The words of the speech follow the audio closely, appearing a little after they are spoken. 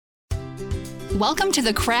Welcome to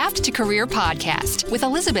the Craft to Career podcast with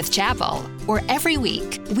Elizabeth Chappell, where every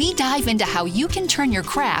week we dive into how you can turn your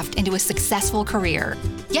craft into a successful career.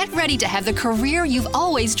 Get ready to have the career you've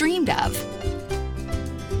always dreamed of.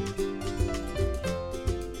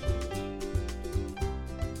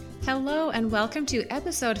 Hello, and welcome to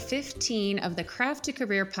episode 15 of the Craft to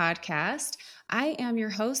Career podcast. I am your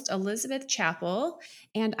host, Elizabeth Chappell,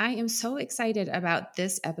 and I am so excited about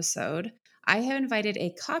this episode. I have invited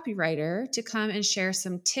a copywriter to come and share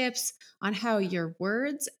some tips on how your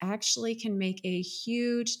words actually can make a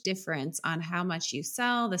huge difference on how much you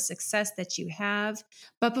sell, the success that you have.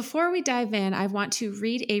 But before we dive in, I want to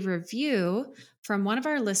read a review from one of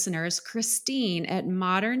our listeners, Christine at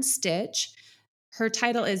Modern Stitch. Her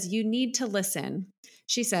title is You Need to Listen.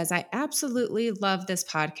 She says, I absolutely love this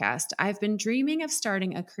podcast. I've been dreaming of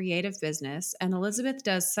starting a creative business, and Elizabeth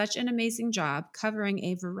does such an amazing job covering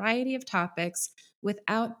a variety of topics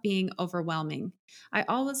without being overwhelming. I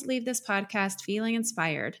always leave this podcast feeling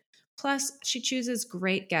inspired. Plus, she chooses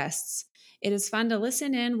great guests. It is fun to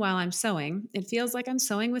listen in while I'm sewing. It feels like I'm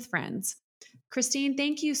sewing with friends. Christine,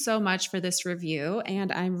 thank you so much for this review, and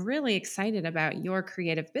I'm really excited about your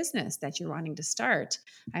creative business that you're wanting to start.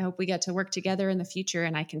 I hope we get to work together in the future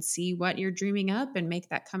and I can see what you're dreaming up and make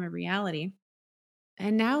that come a reality.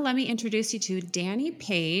 And now let me introduce you to Danny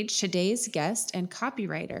Page, today's guest and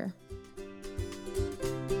copywriter.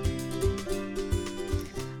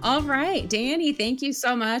 All right, Danny, thank you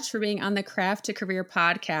so much for being on the Craft to Career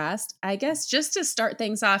podcast. I guess just to start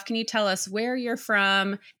things off, can you tell us where you're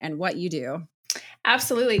from and what you do?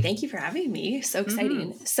 Absolutely. Thank you for having me. So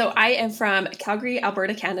exciting. So I am from Calgary,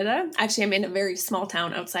 Alberta, Canada. Actually, I'm in a very small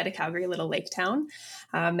town outside of Calgary, a little lake town.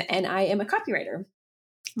 And I am a copywriter.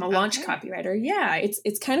 I'm a launch copywriter. Yeah,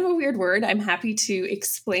 it's kind of a weird word. I'm happy to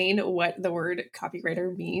explain what the word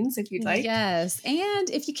copywriter means if you'd like. Yes. And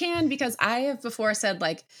if you can, because I have before said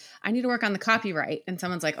like, I need to work on the copyright. And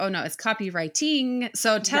someone's like, oh no, it's copywriting.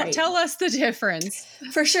 So tell us the difference.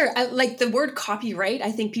 For sure. Like the word copyright,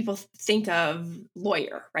 I think people think of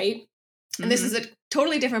lawyer, right? And this is a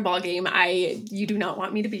totally different ballgame. You do not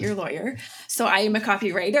want me to be your lawyer. So I am a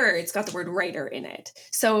copywriter. It's got the word writer in it.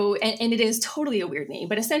 So, and it is totally a weird name,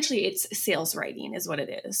 but essentially it's sales writing is what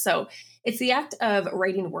it is. So it's the act of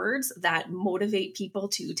writing words that motivate people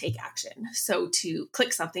to take action. So to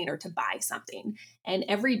click something or to buy something. And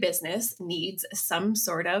every business needs some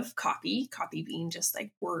sort of copy being just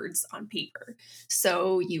like words on paper.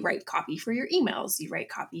 So you write copy for your emails, you write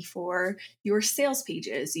copy for your sales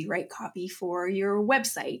pages, you write copy for your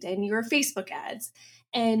website and your Facebook ads.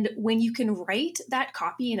 And when you can write that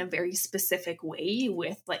copy in a very specific way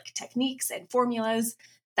with like techniques and formulas,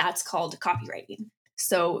 that's called copywriting.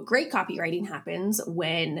 So great copywriting happens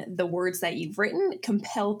when the words that you've written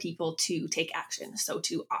compel people to take action. So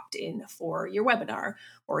to opt in for your webinar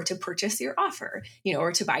or to purchase your offer,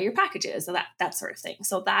 or to buy your packages, so that sort of thing.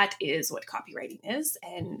 So that is what copywriting is.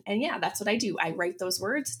 And yeah, that's what I do. I write those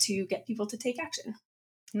words to get people to take action.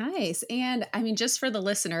 Nice. And I mean, just for the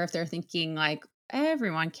listener, if they're thinking like,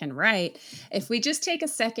 everyone can write. If we just take a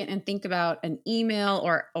second and think about an email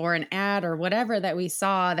or an ad or whatever that we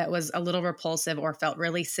saw that was a little repulsive or felt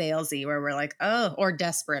really salesy, where we're like, oh, or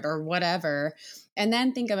desperate or whatever. And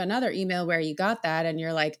then think of another email where you got that and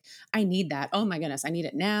you're like, I need that. Oh my goodness, I need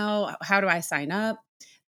it now. How do I sign up?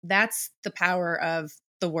 That's the power of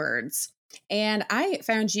the words. And I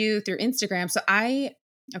found you through Instagram.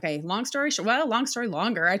 Okay, long story short, long story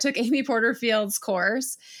longer. I took Amy Porterfield's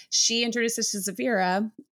course. She introduced us to Zafira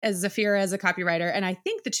as a copywriter. And I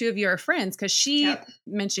think the two of you are friends because she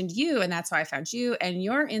mentioned you, and that's how I found you. And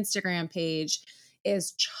your Instagram page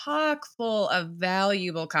is chock full of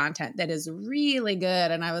valuable content that is really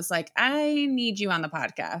good. And I was like, I need you on the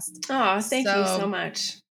podcast. Oh, thank you so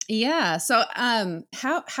much. Yeah. So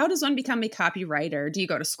how does one become a copywriter? Do you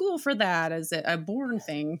go to school for that? Is it a born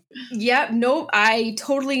thing? Yeah, nope. I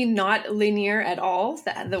totally not linear at all.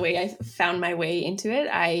 The way I found my way into it,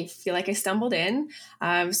 I feel like I stumbled in.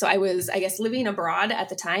 So I was, I guess, living abroad at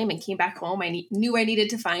the time and came back home. I knew I needed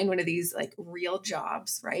to find one of these like real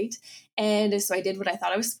jobs, right? And so I did what I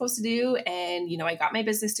thought I was supposed to do. And, I got my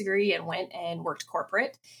business degree and went and worked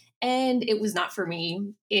corporate. And it was not for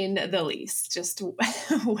me in the least, just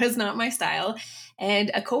was not my style.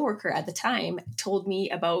 And a coworker at the time told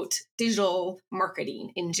me about digital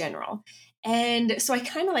marketing in general. And so I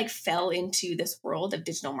kind of like fell into this world of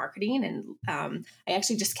digital marketing. And I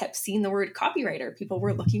actually just kept seeing the word copywriter. People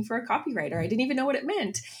were looking for a copywriter. I didn't even know what it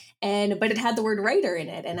meant. But it had the word writer in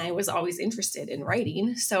it. And I was always interested in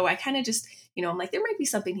writing. So I kind of just I'm like, there might be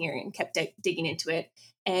something here, and kept digging into it.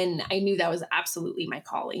 And I knew that was absolutely my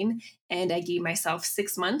calling. And I gave myself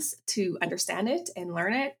 6 months to understand it and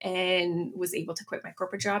learn it, and was able to quit my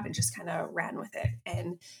corporate job and just kind of ran with it.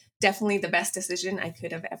 And definitely the best decision I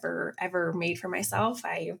could have ever made for myself.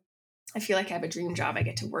 I feel like I have a dream job. I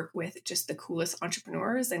get to work with just the coolest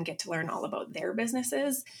entrepreneurs and get to learn all about their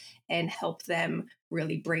businesses and help them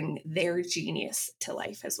really bring their genius to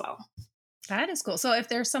life as well. That is cool. So if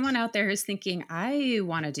there's someone out there who's thinking, I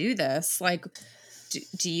want to do this, like,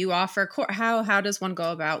 do you offer, how does one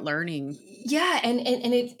go about learning? Yeah. And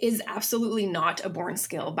it is absolutely not a born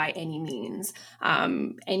skill by any means.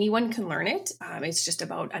 Anyone can learn it. It's just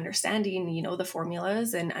about understanding, the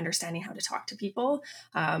formulas and understanding how to talk to people.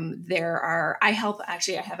 I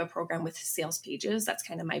have a program with sales pages. That's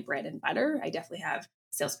kind of my bread and butter. I definitely have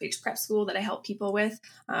sales page prep school that I help people with.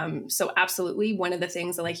 So absolutely. One of the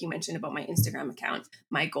things, like you mentioned about my Instagram account,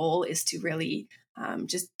 my goal is to really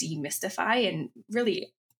just demystify and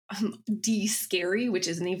really de-scary, which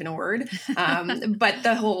isn't even a word, but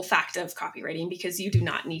the whole fact of copywriting, because you do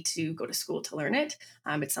not need to go to school to learn it.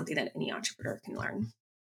 It's something that any entrepreneur can learn.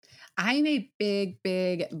 I'm a big,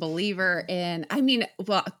 big believer in, I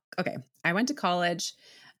went to college.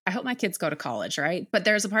 I hope my kids go to college, right? But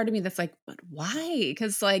there's a part of me that's like, but why?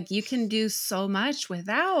 Because like you can do so much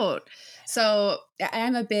without. So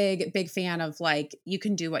I'm a big, big fan of like, you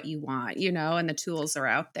can do what you want, and the tools are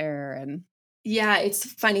out there. And yeah, it's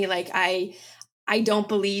funny. Like I don't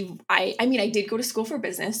believe I did go to school for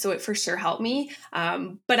business, so it for sure helped me.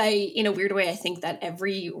 But in a weird way, I think that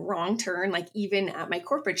every wrong turn, like even at my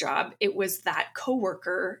corporate job, it was that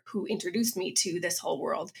coworker who introduced me to this whole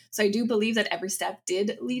world. So I do believe that every step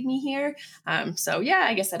did lead me here. So yeah,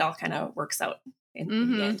 I guess it all kind of works out in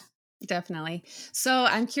the end. Definitely. So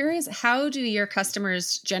I'm curious, how do your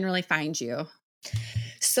customers generally find you?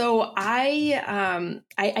 So I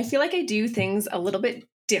feel like I do things a little bit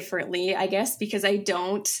differently, I guess, because I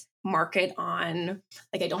don't market on,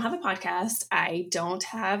 like, I don't have a podcast. I don't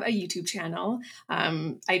have a YouTube channel.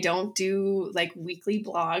 I don't do like weekly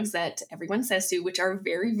blogs that everyone says to, which are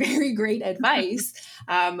very, very great advice.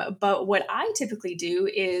 But what I typically do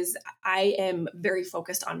is I am very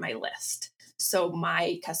focused on my list. So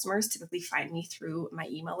my customers typically find me through my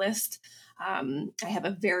email list. I have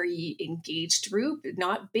a very engaged group,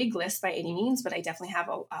 not big list by any means, but I definitely have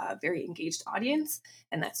a very engaged audience.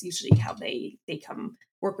 And that's usually how they come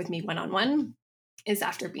work with me one-on-one, is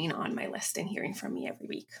after being on my list and hearing from me every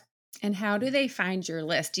week. And how do they find your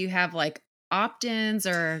list? Do you have like opt-ins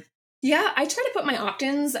or? Yeah, I try to put my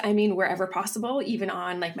opt-ins, wherever possible, even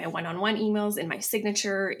on like my one-on-one emails, in my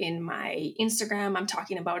signature, in my Instagram, I'm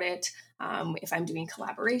talking about it. If I'm doing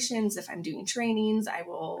collaborations, if I'm doing trainings, I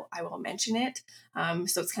will mention it.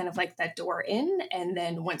 So it's kind of like that door in. And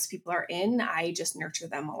then once people are in, I just nurture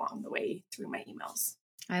them along the way through my emails.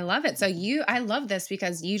 I love it. So I love this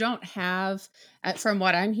because you don't have, from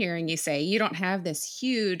what I'm hearing you say, you don't have this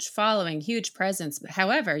huge following, huge presence.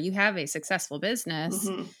 However, you have a successful business.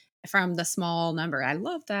 Mm-hmm. From the small number. I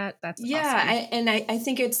love that. That's awesome. I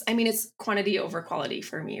think it's quantity over quality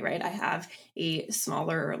for me, right? I have a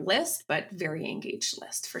smaller list, but very engaged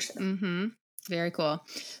list for sure. Mm-hmm. Very cool.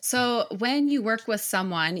 So when you work with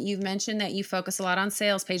someone, you've mentioned that you focus a lot on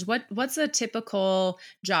sales page. What's a typical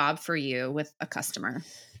job for you with a customer?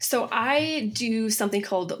 So I do something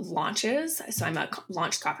called launches. So I'm a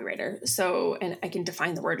launch copywriter. So, and I can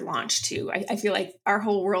define the word launch too. I feel like our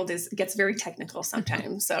whole world gets very technical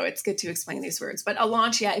sometimes. So it's good to explain these words. But a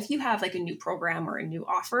launch, if you have like a new program or a new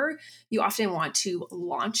offer, you often want to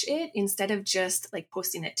launch it instead of just like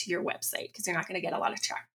posting it to your website, because you're not going to get a lot of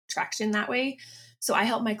traction that way. So I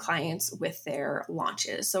help my clients with their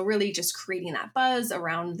launches. So really just creating that buzz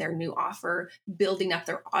around their new offer, building up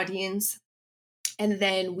their audience. And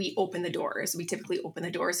then we open the doors. We typically open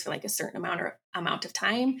the doors for like a certain amount of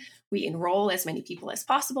time. We enroll as many people as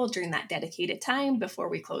possible during that dedicated time before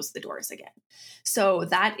we close the doors again. So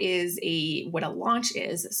that is what a launch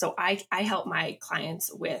is. So I help my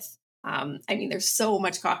clients with, there's so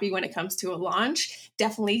much copy when it comes to a launch.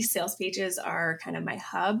 Definitely sales pages are kind of my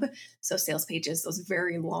hub. So sales pages, those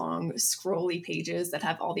very long scrolly pages that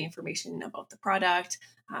have all the information about the product,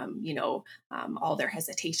 all their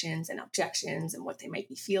hesitations and objections and what they might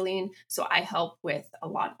be feeling. So I help with a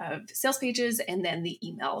lot of sales pages and then the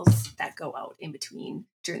emails that go out in between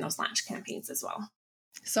during those launch campaigns as well.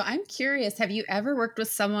 So I'm curious, have you ever worked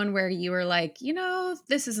with someone where you were like,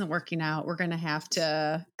 this isn't working out, we're going to have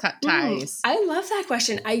to cut ties? I love that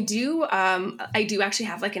question. I do actually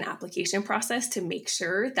have like an application process to make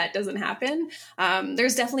sure that doesn't happen.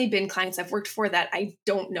 There's definitely been clients I've worked for that I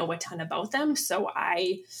don't know a ton about them. So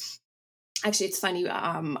I Actually, it's funny.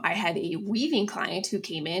 I had a weaving client who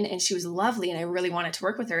came in and she was lovely and I really wanted to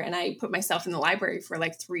work with her. And I put myself in the library for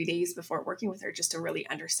like 3 days before working with her just to really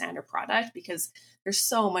understand her product, because there's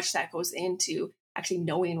so much that goes into actually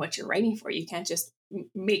knowing what you're writing for. You can't just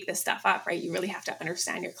make this stuff up, right? You really have to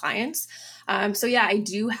understand your clients. So yeah, I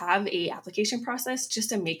do have a application process just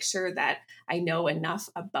to make sure that I know enough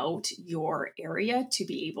about your area to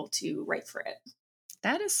be able to write for it.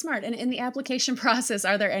 That is smart. And in the application process,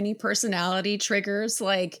 are there any personality triggers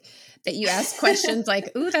like that you ask questions like,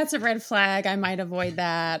 ooh, that's a red flag, I might avoid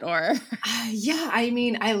that? Or yeah, I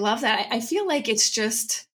mean, I love that. I feel like it's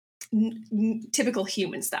just typical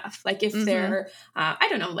human stuff. Like if they're, I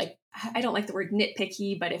don't know, like I don't like the word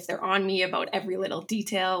nitpicky, but if they're on me about every little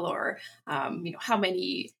detail, or, how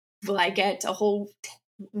many will I get a whole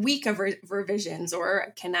week of revisions,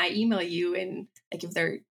 or can I email you? And like if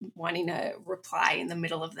they're wanting to reply in the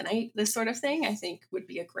middle of the night, this sort of thing, I think would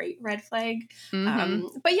be a great red flag.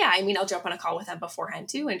 But yeah, I mean, I'll jump on a call with them beforehand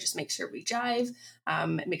too, and just make sure we jive,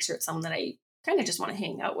 make sure it's someone that I kind of just want to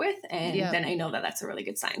hang out with. And then I know that that's a really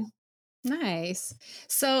good sign. Nice.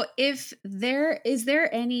 So is there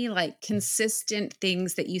any like consistent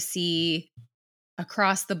things that you see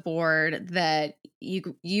across the board that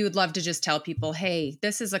you would love to just tell people, hey,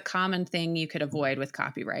 this is a common thing you could avoid with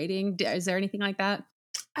copywriting? Is there anything like that?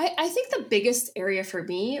 I think the biggest area for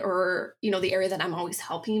me, or, the area that I'm always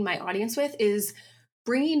helping my audience with, is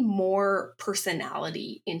bringing more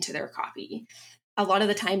personality into their copy. A lot of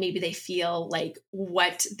the time, maybe they feel like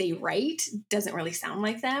what they write doesn't really sound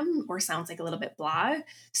like them, or sounds like a little bit blah.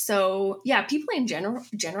 So yeah, people in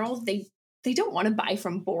general, they don't want to buy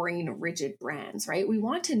from boring, rigid brands, right? We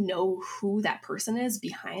want to know who that person is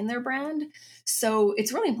behind their brand. So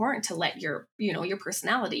it's really important to let your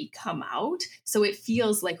personality come out, so it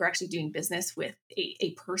feels like we're actually doing business with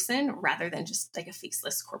a person rather than just like a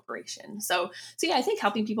faceless corporation. So yeah, I think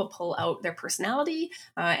helping people pull out their personality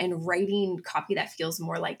and writing copy that feels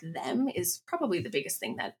more like them is probably the biggest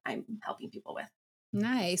thing that I'm helping people with.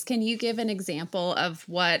 Nice. Can you give an example of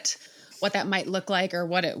what that might look like, or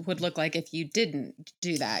what it would look like if you didn't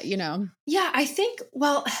do that, Yeah, I think,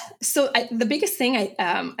 the biggest thing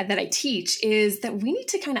that I teach is that we need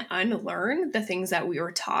to kind of unlearn the things that we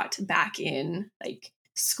were taught back in like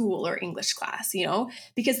school or English class,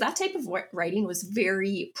 because that type of writing was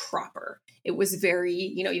very proper. It was very,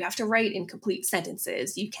 you have to write in complete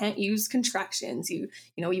sentences. You can't use contractions. You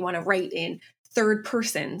want to write in third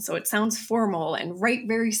person, so it sounds formal, and write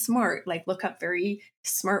very smart, like look up very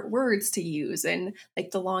smart words to use, and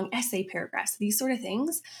like the long essay paragraphs, these sort of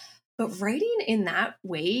things. But writing in that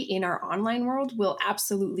way in our online world will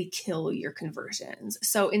absolutely kill your conversions.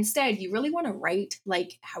 So instead, you really want to write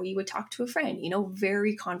like how you would talk to a friend,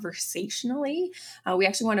 very conversationally. We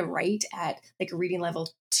actually want to write at like a reading level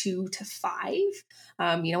 2 to 5,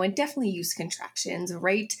 and definitely use contractions,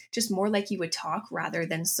 write just more like you would talk rather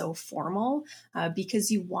than so formal, because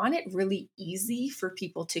you want it really easy for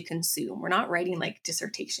people to consume. We're not writing like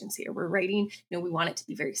dissertations here. We're writing, we want it to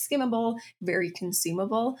be very skimmable, very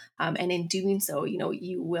consumable. And in doing so,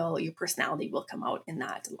 your personality will come out in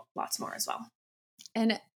that lots more as well.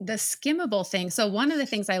 And the skimmable thing. So one of the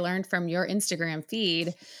things I learned from your Instagram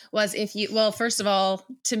feed was first of all,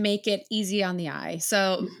 to make it easy on the eye.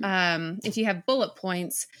 So if you have bullet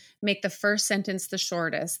points, make the first sentence the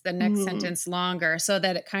shortest, the next sentence longer, so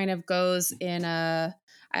that it kind of goes in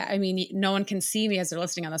I mean, no one can see me as they're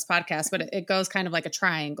listening on this podcast, but it goes kind of like a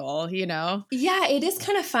triangle, Yeah, it is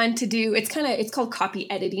kind of fun to do. It's called copy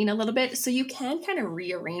editing a little bit. So you can kind of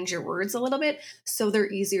rearrange your words a little bit so they're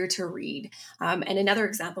easier to read. And another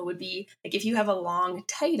example would be like if you have a long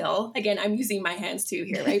title, again, I'm using my hands too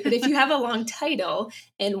here, right? But if you have a long title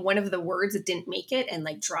and one of the words didn't make it and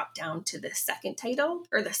like drop down to the second title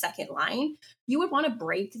or the second line, you would want to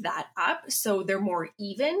break that up so they're more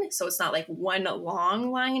even. So it's not like one long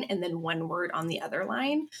line and then one word on the other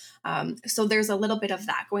line. So there's a little bit of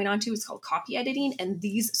that going on too. It's called copy editing. And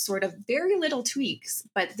these sort of very little tweaks,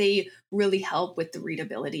 but they really help with the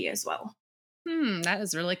readability as well. That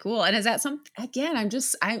is really cool. And is that again,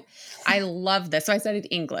 I love this. So I studied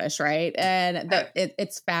English, right? And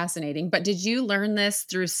it's fascinating. But did you learn this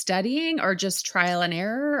through studying or just trial and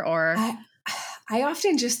error? Or I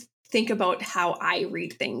often just think about how I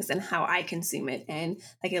read things and how I consume it. And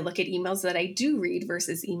like I look at emails that I do read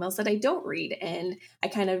versus emails that I don't read. And I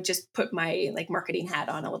kind of just put my like marketing hat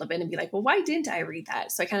on a little bit and be like, well, why didn't I read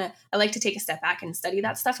that? So I like to take a step back and study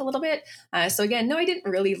that stuff a little bit. So again, no, I didn't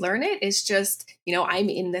really learn it. It's just, I'm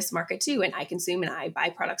in this market too, and I consume and I buy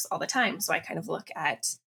products all the time. So I kind of look at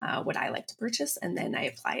what I like to purchase and then I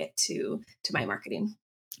apply it to my marketing.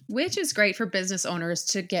 Which is great for business owners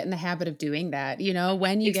to get in the habit of doing that.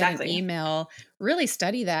 When you get an email, really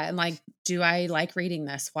study that and like, do I like reading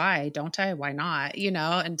this? Why don't I? Why not?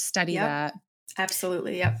 And study that.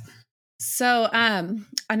 Absolutely. Yep. So,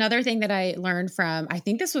 another thing that I learned from, I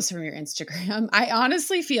think this was from your Instagram. I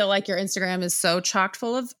honestly feel like your Instagram is so chock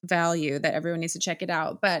full of value that everyone needs to check it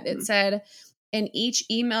out. But it said in each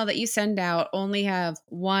email that you send out, only have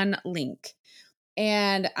one link.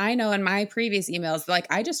 And I know in my previous emails, like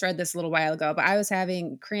I just read this a little while ago, but I was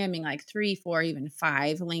cramming like 3, 4, even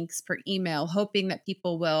 5 links per email, hoping that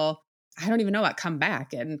people will, I don't even know what, come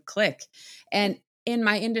back and click. And in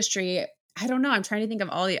my industry, I don't know, I'm trying to think of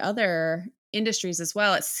all the other industries as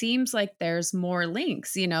well. It seems like there's more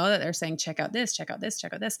links, that they're saying, check out this, check out this,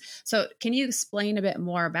 check out this. So can you explain a bit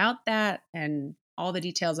more about that and all the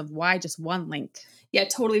details of why just one link? Yeah,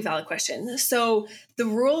 totally valid question. So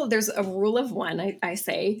there's a rule of one, I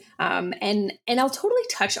say, and I'll totally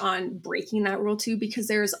touch on breaking that rule too, because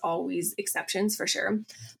there's always exceptions for sure.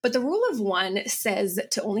 But the rule of one says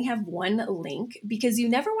to only have one link because you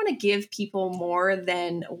never want to give people more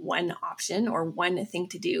than one option or one thing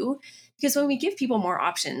to do. Because when we give people more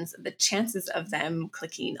options, the chances of them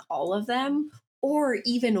clicking all of them or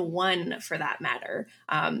even one for that matter,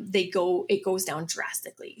 it goes down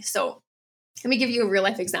drastically. So let me give you a real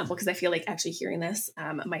life example because I feel like actually hearing this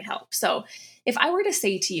might help. So if I were to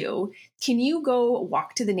say to you, can you go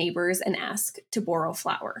walk to the neighbors and ask to borrow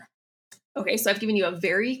flour? Okay, so I've given you a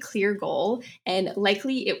very clear goal and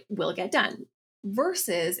likely it will get done.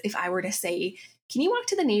 Versus if I were to say, can you walk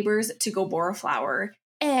to the neighbors to go borrow flour?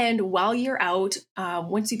 And while you're out,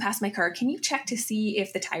 once you pass my car, can you check to see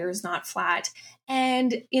if the tire is not flat?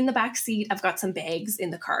 And in the back seat, I've got some bags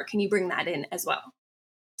in the car. Can you bring that in as well?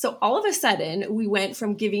 So all of a sudden, we went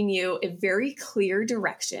from giving you a very clear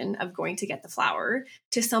direction of going to get the flour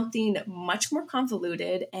to something much more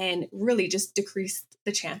convoluted and really just decreased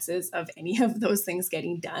the chances of any of those things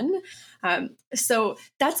getting done. So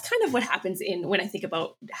that's kind of what happens when I think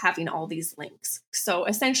about having all these links. So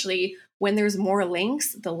essentially, when there's more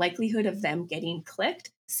links, the likelihood of them getting clicked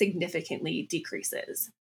significantly decreases.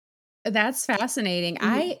 That's fascinating.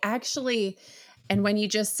 Mm-hmm. And when you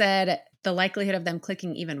just said the likelihood of them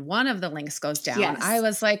clicking even one of the links goes down, yes. I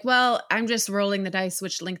was like, well, I'm just rolling the dice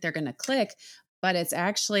which link they're going to click, but it's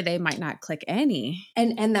actually they might not click any.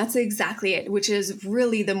 And that's exactly it, which is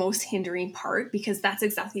really the most hindering part because that's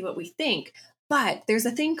exactly what we think. But there's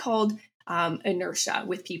a thing called inertia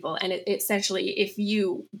with people. And it essentially, if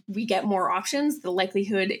we get more options, the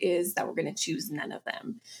likelihood is that we're going to choose none of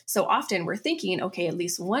them. So often we're thinking, okay, at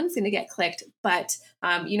least one's going to get clicked. But,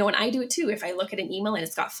 and I do it too. If I look at an email and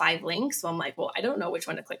it's got 5 links, so I'm like, well, I don't know which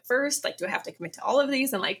one to click first. Like, do I have to commit to all of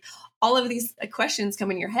these? And like all of these questions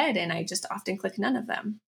come in your head and I just often click none of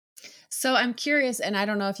them. So I'm curious, and I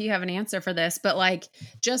don't know if you have an answer for this, but like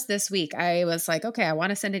just this week, I was like, okay, I want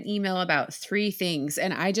to send an email about 3 things.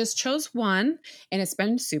 And I just chose one and it's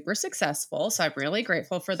been super successful. So I'm really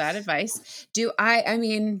grateful for that advice. Do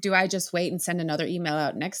I just wait and send another email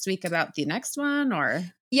out next week about the next one or?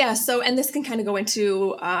 Yeah. So, and this can kind of go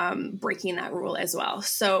into breaking that rule as well.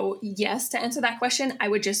 So yes, to answer that question, I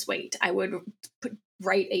would just wait. I would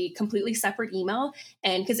write a completely separate email.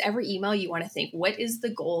 And because every email you want to think, what is the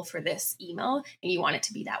goal for this email? And you want it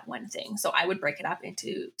to be that one thing. So I would break it up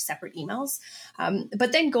into separate emails.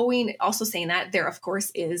 But then also saying that there, of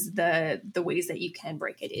course, is the ways that you can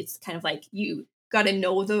break it. It's kind of like you got to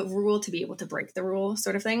know the rule to be able to break the rule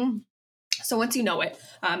sort of thing. So once you know it,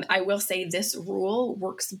 I will say this rule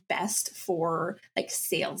works best for like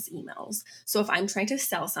sales emails. So if I'm trying to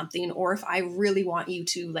sell something, or if I really want you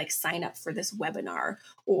to like sign up for this webinar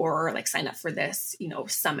or like sign up for this,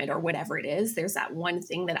 summit or whatever it is, there's that one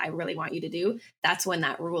thing that I really want you to do. That's when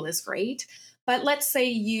that rule is great. But let's say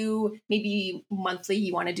maybe monthly,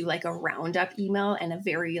 you want to do like a roundup email and a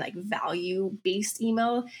very like value-based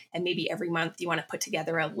email. And maybe every month you want to put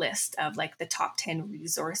together a list of like the top 10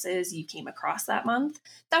 resources you came across that month.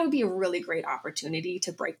 That would be a really great opportunity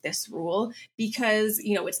to break this rule because,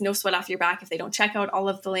 it's no sweat off your back if they don't check out all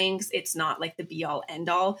of the links. It's not like the be all end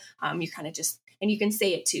all. You kind of just, and you can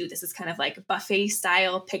say it too. This is kind of like buffet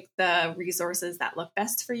style, pick the resources that look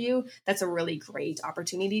best for you. That's a really great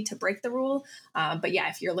opportunity to break the rule. But yeah,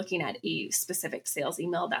 if you're looking at a specific sales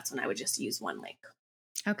email, that's when I would just use one link.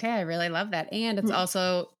 Okay. I really love that. And it's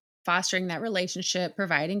also fostering that relationship,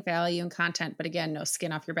 providing value and content. But again, no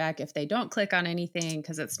skin off your back if they don't click on anything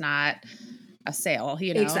because it's not a sale,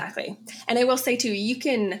 Exactly. And I will say too, you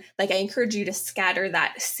can, I encourage you to scatter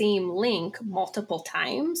that same link multiple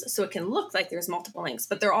times. So it can look like there's multiple links,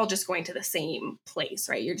 but they're all just going to the same place,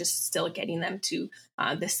 right? You're just still getting them to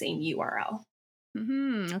the same URL.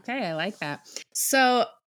 Okay, I like that. So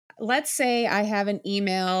let's say I have an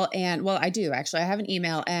email and, well, I do actually. I have an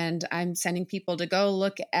email and I'm sending people to go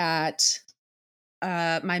look at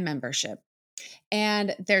my membership.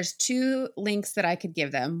 And there's two links that I could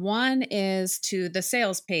give them. One is to the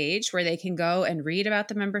sales page where they can go and read about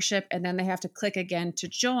the membership, and then they have to click again to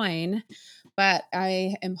join. But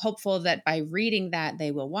I am hopeful that by reading that,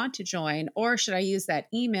 they will want to join. Or should I use that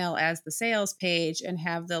email as the sales page and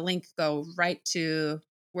have the link go right to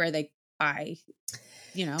where they buy,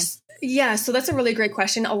 you know? Yeah, so that's a really great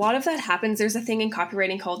question. A lot of that happens. There's a thing in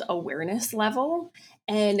copywriting called awareness level.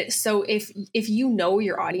 And so if you know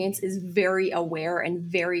your audience is very aware and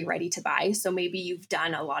very ready to buy, so maybe you've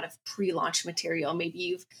done a lot of pre-launch material, maybe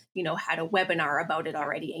you've, had a webinar about it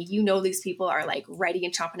already, and these people are like ready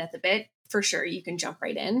and chomping at the bit, for sure, you can jump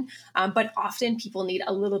right in. But often people need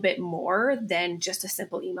a little bit more than just a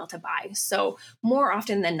simple email to buy. So more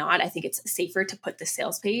often than not, I think it's safer to put the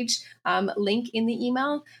sales page link in the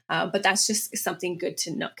email. But that's just something good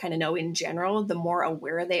to know, kind of know in general. The more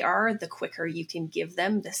aware they are, the quicker you can give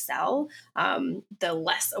them the sell. The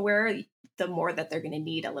less aware, the more that they're going to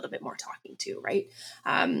need a little bit more talking to, right?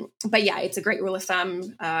 But yeah, it's a great rule of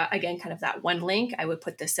thumb. Again, kind of that one link, I would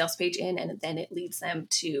put the sales page in, and then it leads them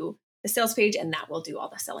to the sales page, and that will do all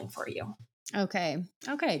the selling for you. Okay.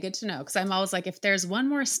 Okay. Good to know. Because I'm always like, if there's one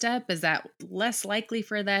more step, is that less likely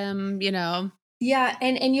for them, Yeah,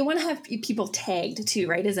 and you want to have people tagged too,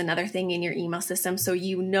 right? Is another thing in your email system, so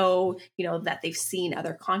that they've seen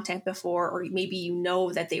other content before, or maybe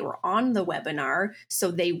that they were on the webinar, so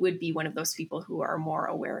they would be one of those people who are more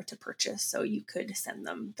aware to purchase. So you could send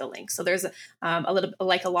them the link. So there's a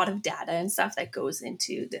lot of data and stuff that goes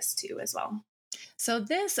into this too as well. So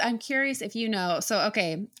this, I'm curious if you know. So,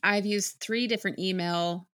 okay, I've used 3 different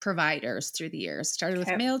email providers through the years. Started with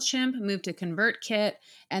MailChimp, moved to ConvertKit,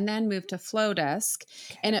 and then moved to Flowdesk.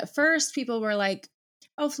 Okay. And at first people were like,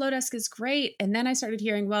 oh, Flowdesk is great. And then I started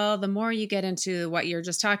hearing, well, the more you get into what you're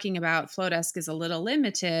just talking about, Flowdesk is a little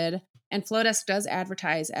limited. And Flowdesk does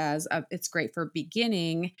advertise as it's great for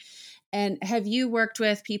beginning. And have you worked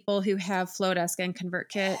with people who have Flowdesk and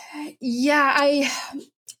ConvertKit? Yeah,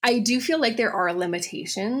 I do feel like there are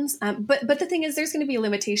limitations, but the thing is, there's going to be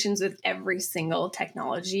limitations with every single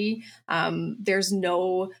technology. There's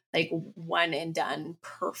no like one and done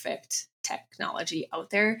perfect technology out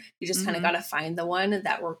there. You just kind of got to find the one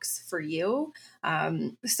that works for you.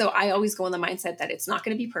 So I always go in the mindset that it's not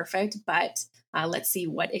going to be perfect, but let's see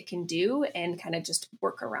what it can do and kind of just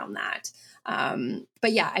work around that.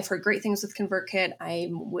 But yeah, I've heard great things with ConvertKit.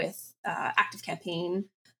 I'm with ActiveCampaign.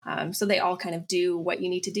 So they all kind of do what you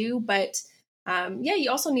need to do. But you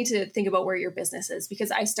also need to think about where your business is, because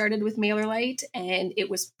I started with MailerLite and it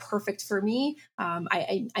was perfect for me.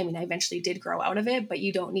 I eventually did grow out of it, but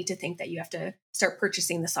you don't need to think that you have to start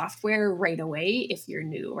purchasing the software right away if you're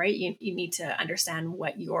new, right? You need to understand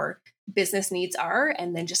what your business needs are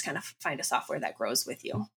and then just kind of find a software that grows with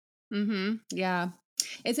you. Mm-hmm. Yeah.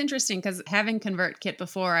 It's interesting because having ConvertKit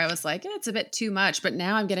before, I was like, it's a bit too much. But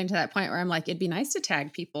now I'm getting to that point where I'm like, it'd be nice to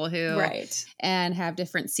tag people who and have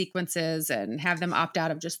different sequences and have them opt out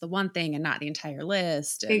of just the one thing and not the entire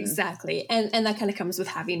list. Exactly. And that kind of comes with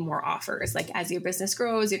having more offers. Like as your business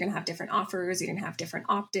grows, you're going to have different offers. You're going to have different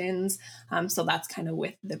opt-ins. So that's kind of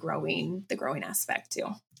with the growing aspect too.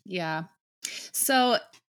 Yeah. So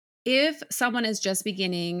if someone is just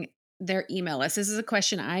beginning their email list, this is a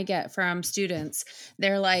question I get from students.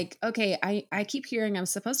 They're like, okay, I keep hearing I'm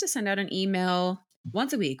supposed to send out an email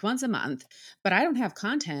once a week, once a month, but I don't have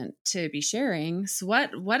content to be sharing. So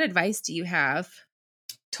what advice do you have?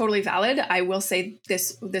 Totally valid. I will say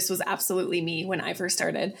this was absolutely me when I first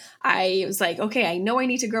started. I was like, okay, I know I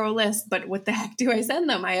need to grow a list, but what the heck do I send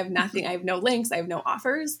them? I have nothing. I have no links. I have no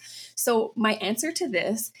offers. So my answer to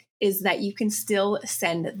this is that you can still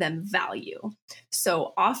send them value.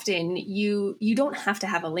 So often you don't have to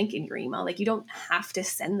have a link in your email. Like you don't have to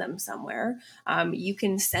send them somewhere. You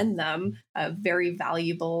can send them a very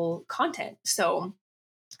valuable content. So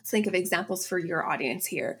let's think of examples for your audience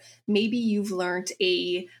here. Maybe you've learned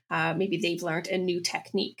maybe they've learned a new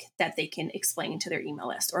technique that they can explain to their email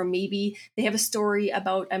list, or maybe they have a story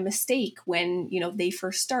about a mistake when they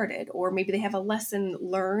first started, or maybe they have a lesson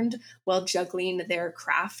learned while juggling their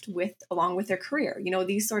craft along with their career.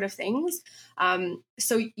 These sort of things.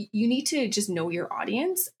 So you need to just know your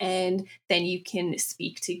audience, and then you can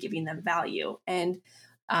speak to giving them value. And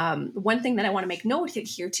one thing that I want to make note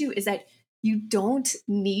here too is that you don't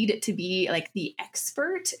need to be like the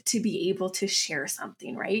expert to be able to share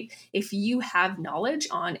something, right? If you have knowledge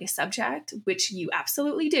on a subject, which you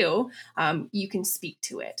absolutely do, you can speak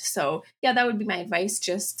to it. So yeah, that would be my advice.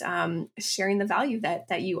 Just sharing the value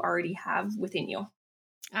that you already have within you.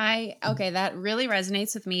 Okay, that really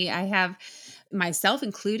resonates with me. I have myself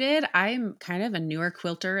included. I'm kind of a newer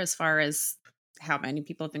quilter as far as how many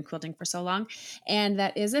people have been quilting for so long. And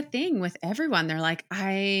that is a thing with everyone. They're like,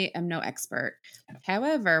 I am no expert.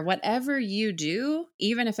 However, whatever you do,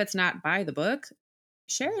 even if it's not by the book,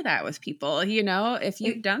 share that with people. You know, if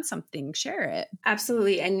you've done something, share it.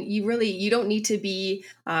 Absolutely. And you don't need to be,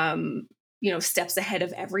 steps ahead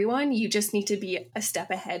of everyone. You just need to be a step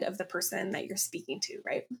ahead of the person that you're speaking to,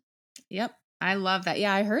 right? Yep. I love that.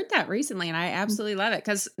 Yeah, I heard that recently and I absolutely love it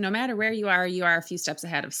because no matter where you are a few steps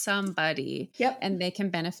ahead of somebody. Yep. And they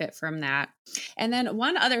can benefit from that. And then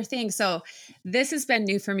one other thing. So this has been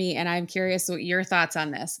new for me and I'm curious what your thoughts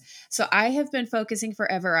on this. So I have been focusing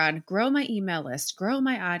forever on grow my email list, grow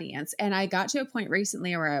my audience. And I got to a point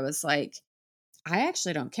recently where I was like, I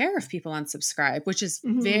actually don't care if people unsubscribe, which is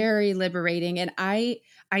very liberating. And I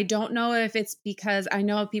don't know if it's because I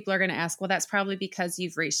know people are going to ask, well, that's probably because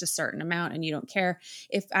you've reached a certain amount and you don't care.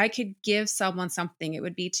 If I could give someone something, it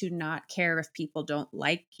would be to not care if people don't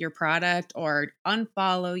like your product or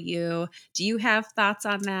unfollow you. Do you have thoughts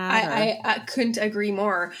on that? I couldn't agree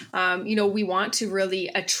more. We want to really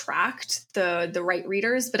attract the right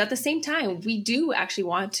readers, but at the same time, we do actually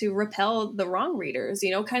want to repel the wrong readers,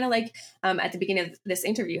 kind of like at the beginning of this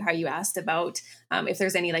interview, how you asked about if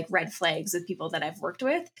there's any like red flags with people that I've worked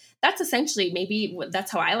with. That's essentially, maybe that's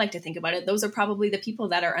how I like to think about it. Those are probably the people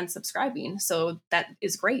that are unsubscribing. So that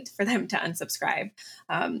is great for them to unsubscribe.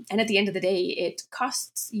 And at the end of the day, it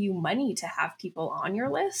costs you money to have people on your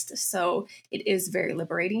list. So it is very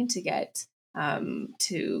liberating to get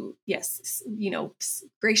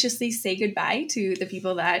graciously say goodbye to the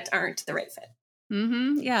people that aren't the right fit.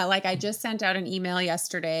 Yeah. Like I just sent out an email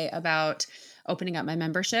yesterday about opening up my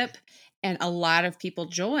membership and a lot of people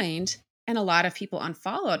joined and a lot of people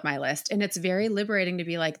unfollowed my list. And it's very liberating to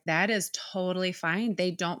be like, that is totally fine.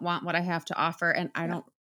 They don't want what I have to offer. And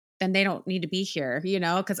then they don't need to be here,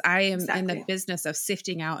 because I am in the business of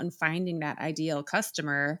sifting out and finding that ideal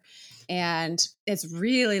customer. And it's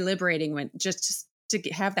really liberating when just to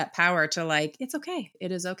have that power to like, it's okay.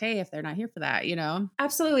 It is okay if they're not here for that,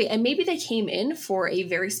 Absolutely. And maybe they came in for a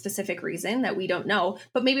very specific reason that we don't know,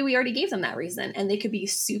 but maybe we already gave them that reason and they could be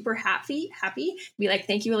super happy, be like,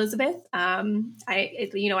 thank you, Elizabeth.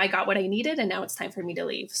 I got what I needed and now it's time for me to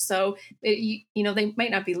leave. So, they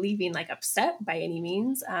might not be leaving like upset by any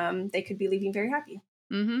means. They could be leaving very happy.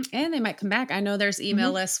 And they might come back. I know there's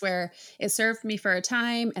email lists where it served me for a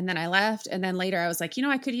time and then I left. And then later I was like,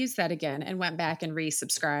 I could use that again and went back and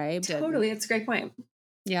resubscribed. Totally. That's a great point.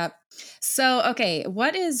 Yep. So, okay.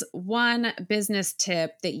 What is one business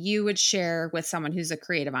tip that you would share with someone who's a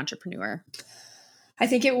creative entrepreneur? I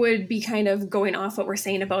think it would be kind of going off what we're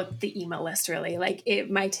saying about the email list, really.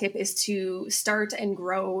 My tip is to start and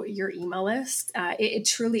grow your email list. It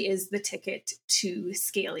truly is the ticket to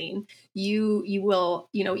scaling. You will,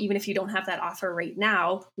 even if you don't have that offer right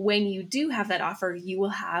now, when you do have that offer, you will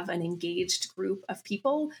have an engaged group of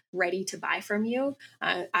people ready to buy from you.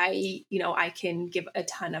 I can give a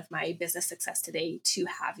ton of my business success today to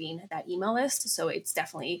having that email list. So it's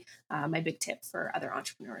definitely my big tip for other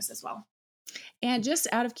entrepreneurs as well. And just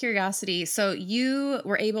out of curiosity, so you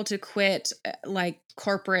were able to quit like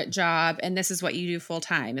corporate job and this is what you do full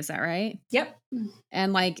time. Is that right? Yep.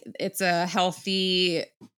 And like, it's a healthy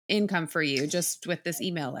income for you just with this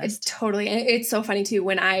email list. It's totally. And it's so funny too.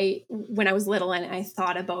 When I was little and I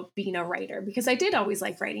thought about being a writer, because I did always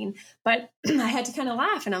like writing, but I had to kind of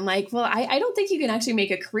laugh and I'm like, well, I don't think you can actually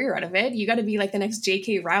make a career out of it. You got to be like the next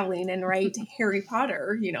J.K. Rowling and write Harry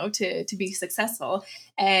Potter, to be successful.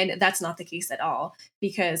 And that's not the case at all,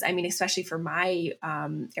 because especially for my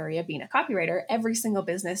area, being a copywriter, every single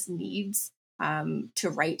business needs to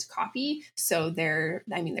write copy. So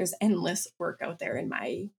there's endless work out there in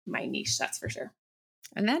my niche, that's for sure.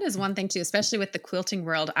 And that is one thing too, especially with the quilting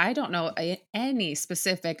world. I don't know any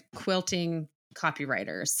specific quilting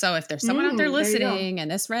copywriters. So if there's someone out there listening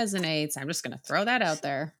and this resonates, I'm just going to throw that out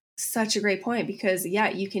there. Such a great point, because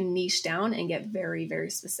you can niche down and get very,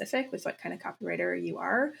 very specific with what kind of copywriter you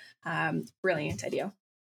are. Brilliant idea.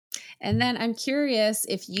 And then I'm curious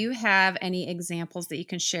if you have any examples that you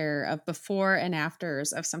can share of before and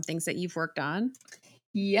afters of some things that you've worked on.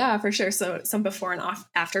 Yeah, for sure. So some before and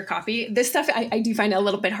after copy. This stuff I do find a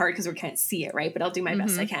little bit hard because we can't see it, right? But I'll do my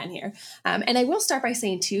best I can here. And I will start by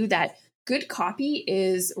saying too that good copy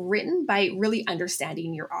is written by really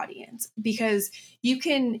understanding your audience, because you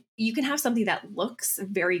can have something that looks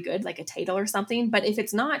very good, like a title or something, but if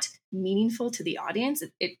it's not meaningful to the audience,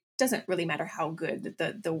 it doesn't really matter how good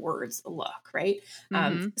the words look, right?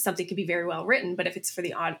 Something could be very well written, but if it's for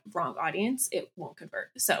the wrong audience, it won't convert.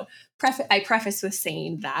 So I preface with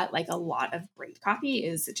saying that, like, a lot of great copy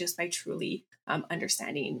is just by truly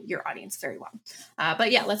understanding your audience very well.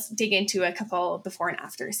 But yeah, let's dig into a couple before and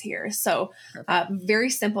afters here. So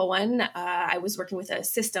very simple one. I was working with a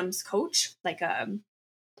systems coach, like a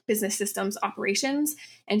business systems operations,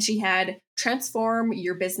 and she had transform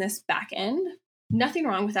your business back end. Nothing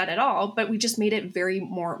wrong with that at all, but we just made it very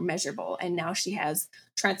more measurable. And now she has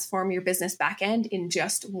transform your business back end in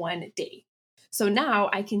just one day. So now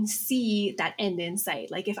I can see that end in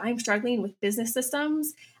sight. Like if I'm struggling with business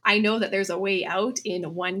systems, I know that there's a way out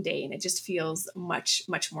in one day, and it just feels much,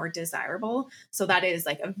 much more desirable. So that is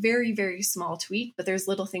like a very, very small tweak, but there's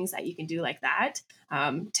little things that you can do like that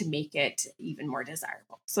to make it even more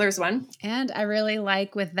desirable. So there's one. And I really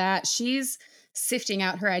like with that, she's sifting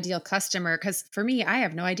out her ideal customer. Cause for me, I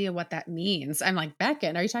have no idea what that means. I'm like, back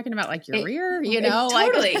end, are you talking about like your rear? You know,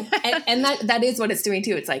 totally. and that is what it's doing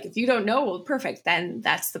too. It's like, if you don't know, well, perfect. Then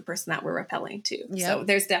that's the person that we're repelling to. Yep. So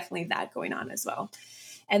there's definitely that going on as well.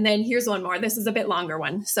 And then here's one more. This is a bit longer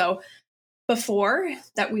one. So before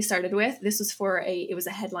that we started with, this was it was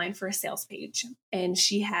a headline for a sales page. And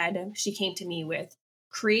she came to me with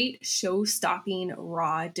create show-stopping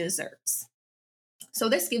raw desserts. So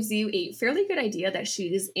this gives you a fairly good idea that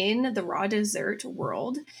she is in the raw dessert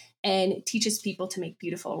world and teaches people to make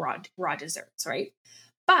beautiful raw desserts, right?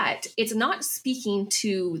 But it's not speaking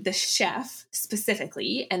to the chef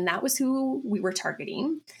specifically, and that was who we were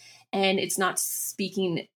targeting. And it's not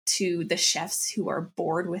speaking to the chefs who are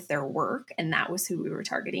bored with their work, and that was who we were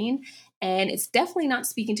targeting. And it's definitely not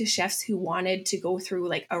speaking to chefs who wanted to go through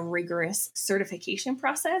like a rigorous certification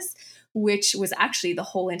process, which was actually the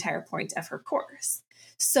whole entire point of her course.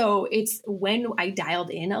 So it's when I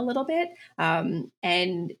dialed in a little bit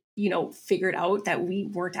and, figured out that we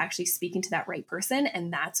weren't actually speaking to that right person.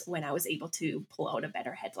 And that's when I was able to pull out a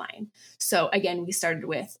better headline. So again, we started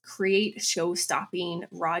with create show-stopping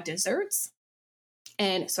raw desserts.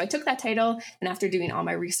 And so I took that title, and after doing all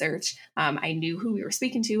my research, I knew who we were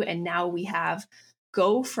speaking to. And now we have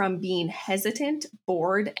go from being hesitant,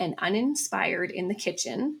 bored, and uninspired in the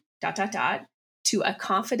kitchen, ... to a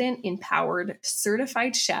confident, empowered,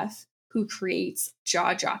 certified chef who creates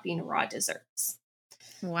jaw-dropping raw desserts.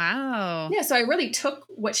 Wow. Yeah, so I really took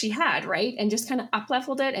what she had, right, and just kind of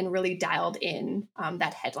up-leveled it and really dialed in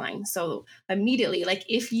that headline. So immediately, like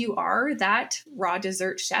if you are that raw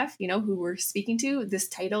dessert chef, who we're speaking to, this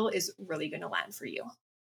title is really going to land for you.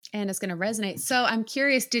 And it's going to resonate. So I'm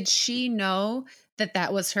curious, did she know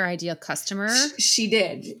that was her ideal customer? She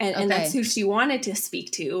did. And that's who she wanted to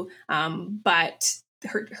speak to. But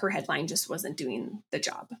her headline just wasn't doing the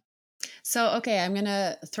job. So, okay, I'm going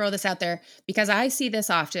to throw this out there because I see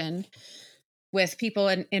this often with people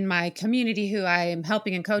in my community who I am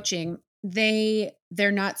helping and coaching.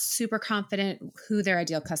 They're not super confident who their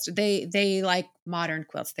ideal customer. They like modern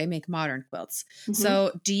quilts. They make modern quilts. Mm-hmm.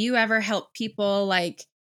 So do you ever help people like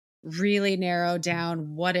really narrow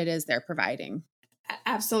down what it is they're providing?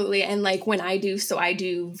 Absolutely. And like when I do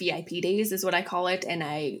VIP days is what I call it. And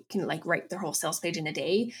I can like write their whole sales page in a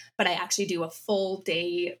day, but I actually do a full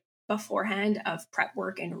day beforehand of prep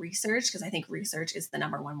work and research, because I think research is the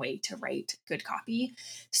number one way to write good copy.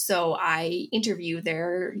 So I interview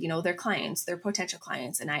their clients, their potential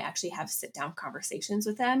clients, and I actually have sit down conversations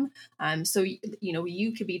with them. So,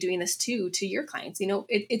 you could be doing this too to your clients.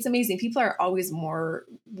 It's amazing. People are always more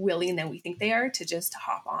willing than we think they are to just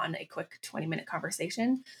hop on a quick 20-minute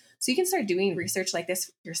conversation. So you can start doing research like this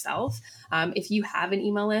yourself. If you have an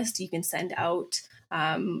email list, you can send out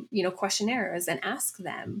questionnaires and ask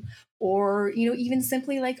them, or, even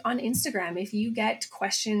simply like on Instagram, if you get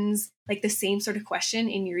questions, like the same sort of question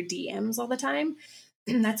in your DMs all the time,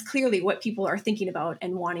 that's clearly what people are thinking about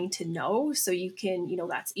and wanting to know. So you can,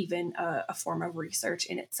 that's even a form of research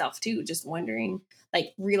in itself too, just wondering,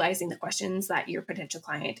 like realizing the questions that your potential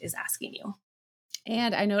client is asking you.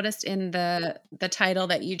 And I noticed in the title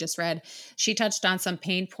that you just read, she touched on some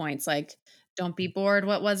pain points, like don't be bored.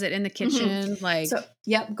 What was it in the kitchen?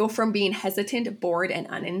 Mm-hmm. Go from being hesitant, bored, and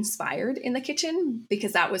uninspired in the kitchen,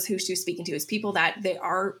 because that was who she was speaking to, is people that they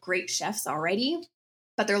are great chefs already,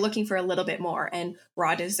 but they're looking for a little bit more, and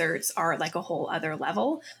raw desserts are like a whole other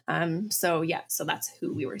level. So that's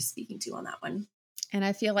who we were speaking to on that one. And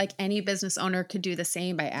I feel like any business owner could do the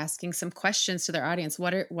same by asking some questions to their audience.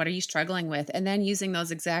 What are you struggling with? And then using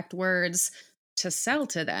those exact words to sell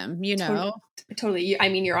to them, you know? Totally. I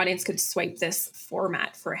mean, your audience could swipe this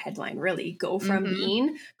format for a headline, really go from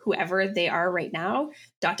being whoever they are right now, ...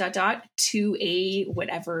 to a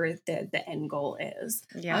whatever the end goal is.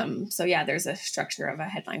 Yeah. So yeah, there's a structure of a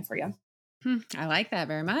headline for you. I like that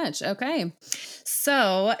very much. Okay.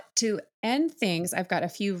 So to end things, I've got a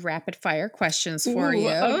few rapid fire questions for you.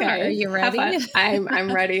 Okay. Are you ready?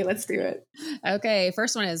 I'm ready. Let's do it. Okay.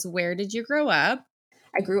 First one is, where did you grow up?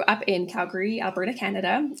 I grew up in Calgary, Alberta,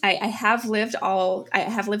 Canada. I have lived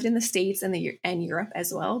in the States and Europe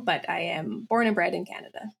as well, but I am born and bred in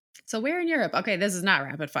Canada. So where in Europe? Okay, this is not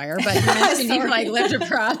rapid fire, but you mentioned you like lived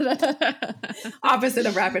abroad. Opposite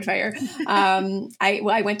of rapid fire.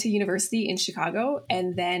 I went to university in Chicago,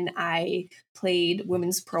 and then I played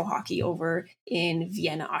women's pro hockey over in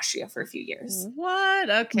Vienna, Austria for a few years. What?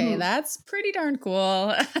 Okay, that's pretty darn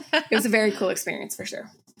cool. It was a very cool experience for sure.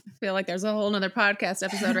 I feel like there's a whole nother podcast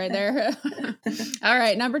episode right there. All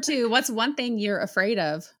right, number 2, what's one thing you're afraid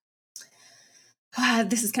of?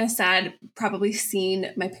 This is kind of sad, probably seeing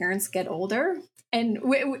my parents get older, and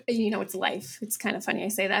it's life. It's kind of funny I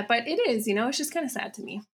say that, but it is, it's just kind of sad to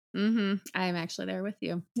me. I'm actually there with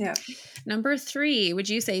you. Yeah. Number 3, would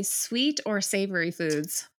you say sweet or savory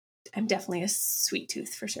foods? I'm definitely a sweet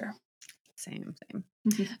tooth for sure. Same.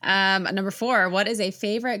 Number 4, what is a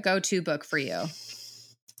favorite go-to book for you?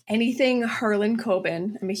 Anything Harlan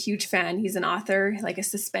Coben. I'm a huge fan. He's an author, like a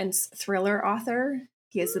suspense thriller author.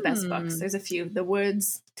 He has the best books. There's a few. The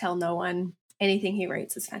Woods, Tell No One. Anything he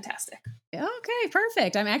writes is fantastic. Okay,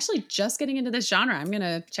 perfect. I'm actually just getting into this genre. I'm going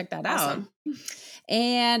to check that out.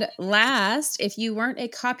 And last, if you weren't a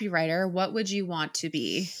copywriter, what would you want to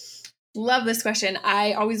be? Love this question.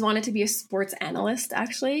 I always wanted to be a sports analyst,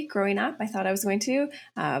 actually, growing up. I thought I was going to.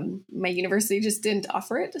 My university just didn't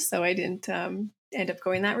offer it, so I didn't end up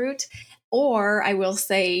going that route. Or I will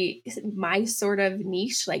say my sort of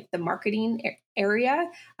niche, like the marketing area,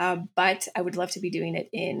 but I would love to be doing it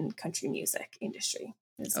in country music industry.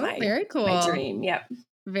 Very cool. My dream. Yep.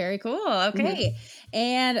 Very cool. Okay.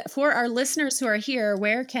 And for our listeners who are here,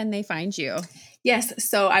 where can they find you? Yes.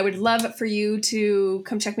 So I would love for you to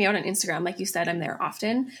come check me out on Instagram. Like you said, I'm there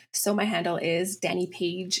often. So my handle is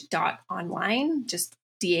DaniPaige.online, just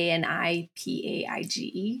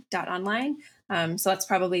DaniPaige.online. So that's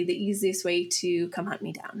probably the easiest way to come hunt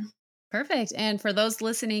me down. Perfect. And for those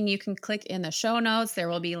listening, you can click in the show notes. There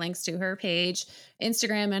will be links to her page,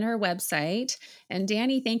 Instagram, and her website. And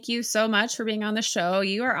Dani, thank you so much for being on the show.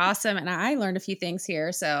 You are awesome. And I learned a few things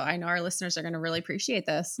here. So I know our listeners are going to really appreciate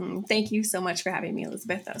this. Thank you so much for having me,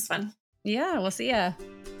 Elizabeth. That was fun. Yeah, we'll see ya.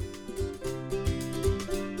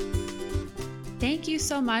 Thank you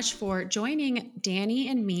so much for joining Dani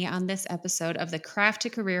and me on this episode of the Craft to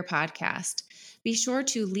Career podcast. Be sure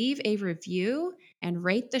to leave a review and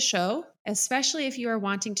rate the show, especially if you are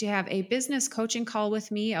wanting to have a business coaching call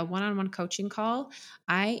with me, a one-on-one coaching call.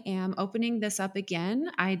 I am opening this up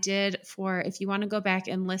again. I did if you want to go back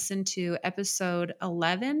and listen to episode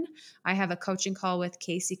 11, I have a coaching call with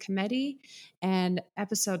Casey Cometti, and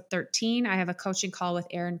episode 13, I have a coaching call with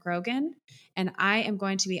Aaron Grogan. And I am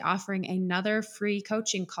going to be offering another free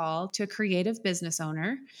coaching call to a creative business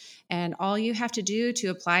owner. And all you have to do to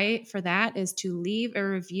apply for that is to leave a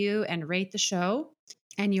review and rate the show.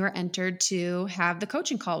 And you are entered to have the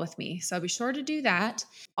coaching call with me. So be sure to do that.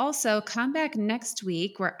 Also, come back next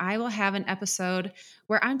week where I will have an episode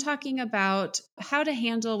where I'm talking about how to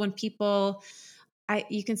handle when people,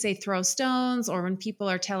 you can say throw stones, or when people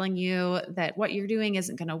are telling you that what you're doing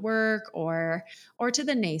isn't going to work, or to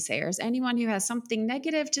the naysayers, anyone who has something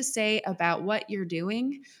negative to say about what you're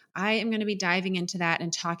doing. I am going to be diving into that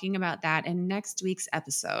and talking about that in next week's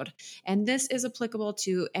episode. And this is applicable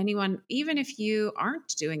to anyone, even if you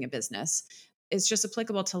aren't doing a business. It's just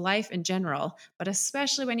applicable to life in general, but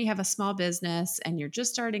especially when you have a small business and you're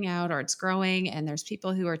just starting out, or it's growing and there's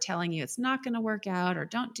people who are telling you it's not going to work out, or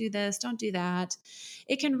don't do this, don't do that.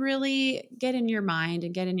 It can really get in your mind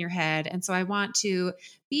and get in your head. And so I want to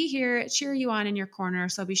be here, cheer you on in your corner.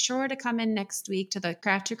 So be sure to come in next week to the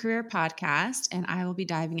Craft to Career podcast, and I will be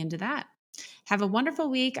diving into that. Have a wonderful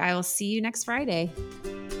week. I will see you next Friday.